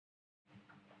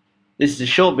This is a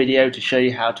short video to show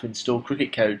you how to install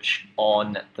Cricket Coach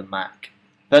on the Mac.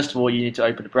 First of all, you need to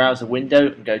open a browser window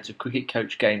and go to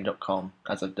cricketcoachgame.com,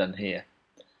 as I've done here.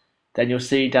 Then you'll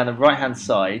see down the right hand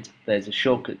side there's a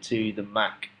shortcut to the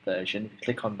Mac version.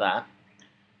 Click on that.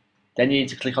 Then you need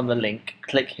to click on the link.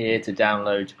 Click here to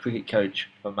download Cricket Coach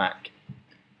for Mac.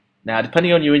 Now,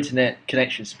 depending on your internet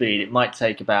connection speed, it might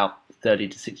take about 30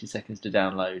 to 60 seconds to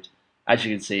download. As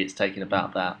you can see, it's taking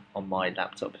about that on my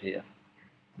laptop here.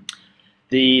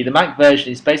 The Mac version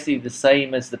is basically the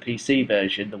same as the PC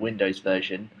version, the Windows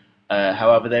version.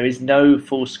 However, there is no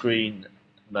full screen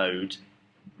mode,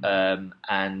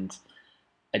 and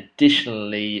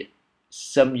additionally,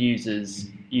 some users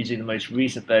using the most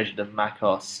recent version of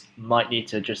macOS might need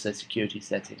to adjust their security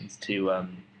settings to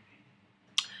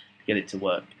get it to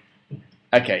work.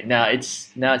 Okay, now it's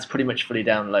pretty much fully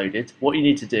downloaded. What you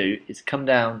need to do is come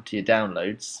down to your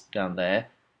downloads down there.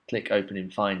 Click open in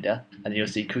Finder and you'll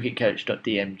see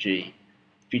cricketcoach.dmg.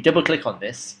 If you double click on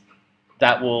this,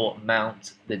 that will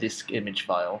mount the disk image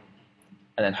file,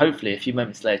 and then hopefully a few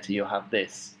moments later you'll have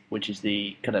this, which is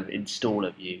the kind of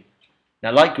installer view.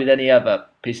 Now, like with any other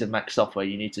piece of Mac software,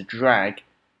 you need to drag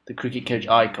the Cricket Coach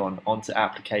icon onto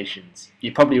applications.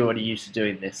 You're probably already used to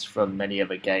doing this from many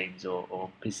other games or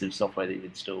pieces of software that you've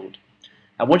installed.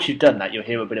 And once you've done that, you'll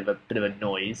hear a bit of a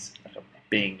noise, like a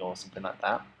bing or something like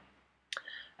that.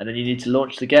 And then you need to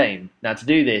launch the game. Now, to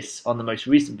do this on the most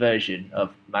recent version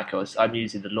of macOS, I'm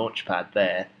using the Launchpad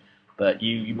there, but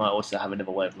you might also have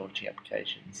another way of launching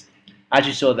applications. As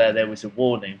you saw there was a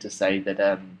warning to say that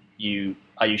are you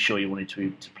sure you wanted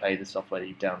to play the software that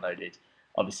you've downloaded?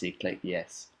 Obviously, click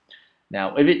yes.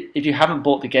 Now, if you haven't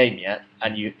bought the game yet,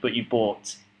 but you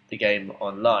bought the game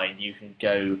online, you can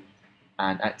go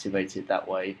and activate it that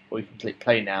way, or you can click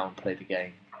play now and play the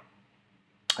game.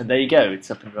 And there you go,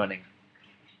 it's up and running.